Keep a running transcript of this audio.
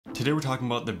Today we're talking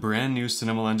about the brand new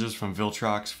cinema lenses from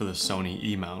Viltrox for the Sony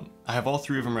E mount. I have all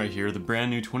three of them right here, the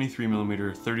brand new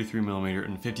 23mm, 33mm,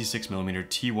 and 56mm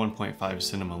T1.5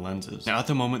 cinema lenses. Now at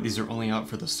the moment these are only out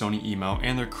for the Sony E mount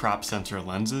and their crop sensor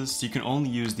lenses, so you can only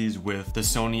use these with the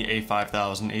Sony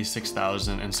A5000,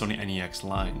 A6000, and Sony NEX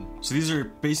line. So these are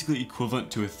basically equivalent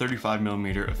to a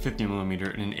 35mm, a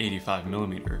 50mm, and an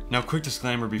 85mm. Now quick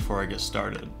disclaimer before I get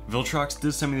started. Viltrox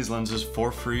did send me these lenses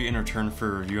for free in return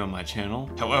for a review on my channel.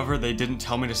 However, they didn't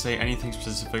tell me to say anything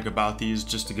specific about these,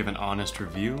 just to give an honest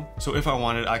review. So if I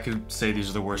wanted, I could say these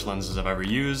are the worst lenses I've ever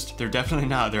used. They're definitely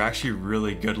not, they're actually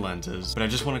really good lenses, but I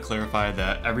just want to clarify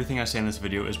that everything I say in this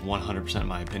video is 100%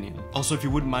 my opinion. Also, if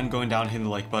you wouldn't mind going down, hitting the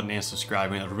like button and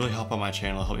subscribing, that would really help out my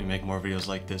channel, help me make more videos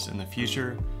like this in the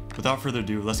future. Without further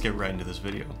ado, let's get right into this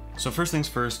video. So first things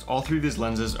first, all three of these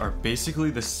lenses are basically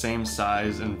the same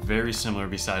size and very similar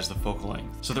besides the focal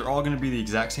length. So they're all going to be the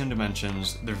exact same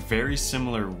dimensions, they're very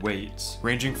similar weights,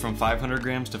 ranging from 500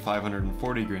 grams to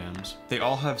 540 grams. They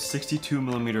all have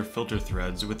 62mm filter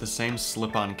threads with the same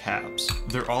slip-on caps.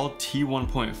 They're all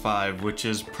T1.5, which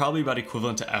is probably about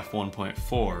equivalent to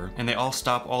f1.4, and they all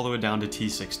stop all the way down to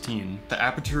T16. The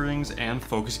aperture rings and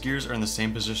focus gears are in the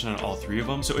same position on all three of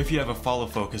them, so if you have a follow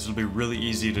focus, it'll be really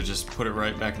easy to just put it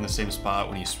right back in the same spot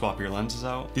when you swap your lenses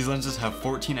out. These lenses have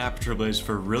 14 aperture blades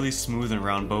for really smooth and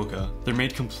round bokeh. They're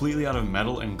made completely out of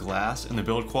metal and glass, and the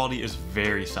build quality is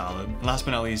very solid. And last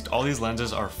but not least, all these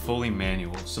lenses are fully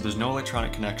manual, so there's no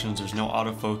electronic connections, there's no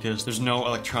autofocus, there's no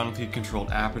electronically controlled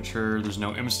aperture, there's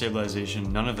no image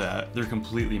stabilization, none of that. They're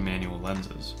completely manual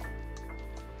lenses.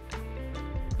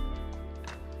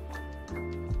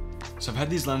 So I've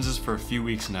had these lenses for a few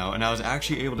weeks now, and I was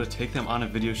actually able to take them on a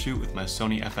video shoot with my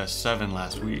Sony FS7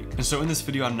 last week. And so in this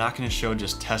video, I'm not going to show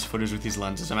just test footage with these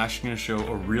lenses. I'm actually going to show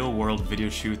a real world video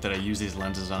shoot that I use these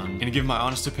lenses on, and give my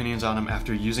honest opinions on them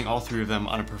after using all three of them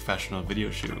on a professional video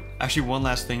shoot. Actually, one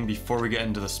last thing before we get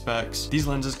into the specs, these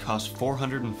lenses cost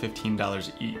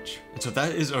 $415 each. And so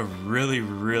that is a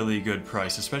really good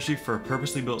price, especially for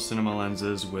purposely built cinema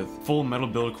lenses with full metal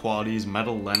build qualities,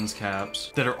 metal lens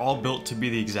caps, that are all built to be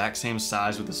the exact same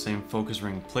size with the same focus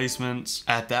ring placements.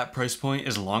 At that price point,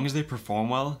 as long as they perform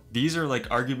well, these are like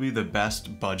arguably the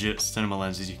best budget cinema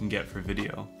lenses you can get for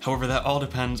video. However, that all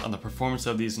depends on the performance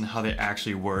of these and how they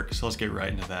actually work, so let's get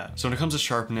right into that. So when it comes to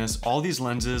sharpness, all these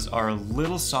lenses are a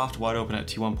little soft wide open at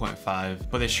T1.5,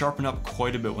 but they sharpen up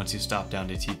quite a bit once you stop down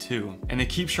to T2. And they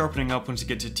keep sharpening up once you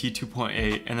get to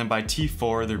T2.8, and then by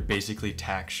T4, they're basically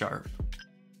tack sharp.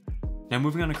 Now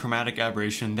moving on to chromatic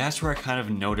aberration, that's where I kind of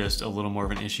noticed a little more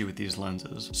of an issue with these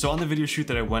lenses. So on the video shoot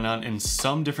that I went on, in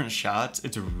some different shots,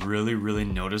 it's really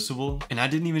noticeable. And I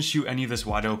didn't even shoot any of this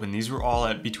wide open. These were all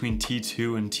at between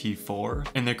T2 and T4.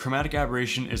 And the chromatic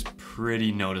aberration is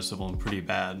pretty noticeable and pretty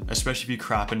bad. Especially if you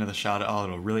crop into the shot at all,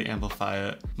 it'll really amplify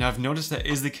it. Now I've noticed that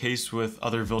is the case with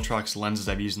other Viltrox lenses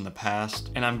I've used in the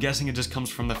past. And I'm guessing it just comes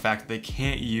from the fact that they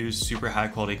can't use super high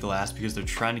quality glass because they're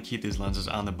trying to keep these lenses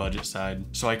on the budget side.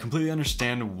 So I completely understand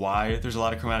why there's a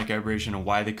lot of chromatic aberration and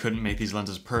why they couldn't make these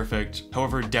lenses perfect.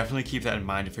 However, definitely keep that in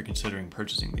mind if you're considering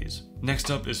purchasing these. Next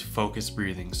up is focus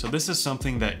breathing. So this is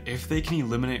something that if they can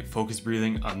eliminate focus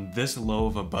breathing on this low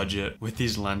of a budget with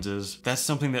these lenses, that's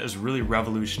something that is really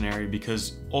revolutionary,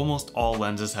 because almost all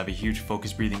lenses have a huge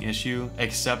focus breathing issue,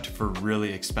 except for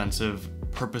really expensive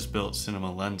purpose-built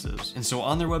cinema lenses. And so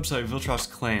on their website, Viltrox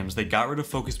claims they got rid of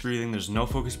focus breathing, there's no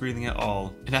focus breathing at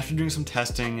all, and after doing some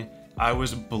testing, I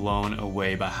was blown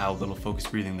away by how little focus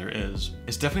breathing there is.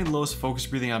 It's definitely the lowest focus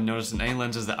breathing I've noticed in any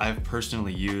lenses that I've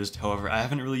personally used. However, I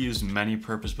haven't really used many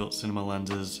purpose-built cinema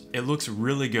lenses. It looks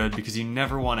really good because you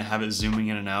never want to have it zooming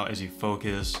in and out as you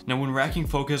focus. Now when racking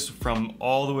focus from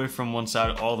all the way from one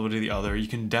side all the way to the other, you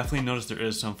can definitely notice there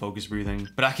is some focus breathing.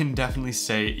 But I can definitely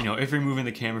say, you know, if you're moving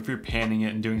the camera, if you're panning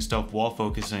it and doing stuff while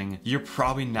focusing, you're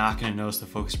probably not going to notice the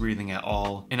focus breathing at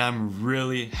all. And I'm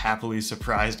really happily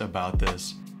surprised about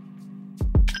this.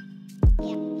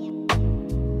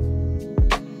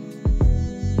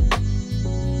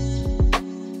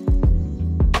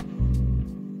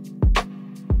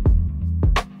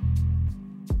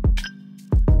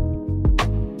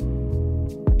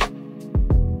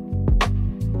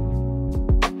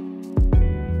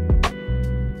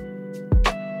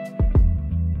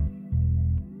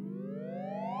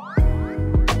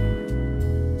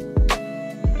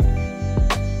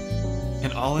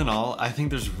 All in all, I think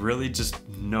there's really just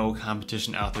no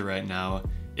competition out there right now.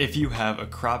 If you have a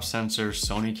crop sensor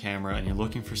Sony camera and you're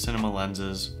looking for cinema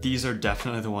lenses, these are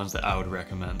definitely the ones that I would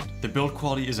recommend. The build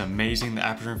quality is amazing, the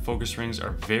aperture and focus rings are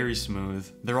very smooth.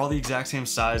 They're all the exact same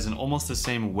size and almost the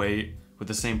same weight, with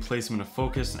the same placement of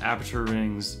focus and aperture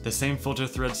rings, the same filter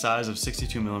thread size of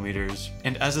 62mm,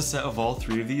 and as a set of all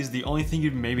three of these, the only thing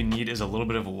you'd maybe need is a little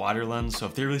bit of a wider lens. So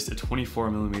if they released a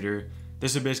 24mm,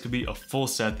 this would basically be a full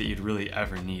set that you'd really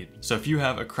ever need. So if you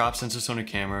have a crop sensor Sony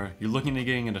camera, you're looking at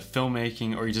getting into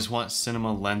filmmaking, or you just want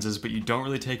cinema lenses but you don't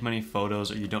really take many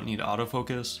photos, or you don't need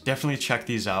autofocus, definitely check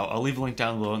these out. I'll leave a link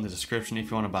down below in the description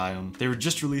if you want to buy them. They were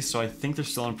just released, so I think they're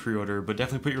still on pre-order, but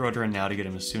definitely put your order in now to get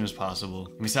them as soon as possible.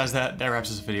 And besides that, that wraps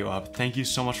this video up. Thank you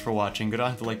so much for watching. Go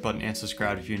down, hit the like button and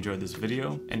subscribe if you enjoyed this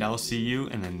video, and I will see you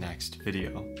in the next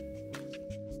video.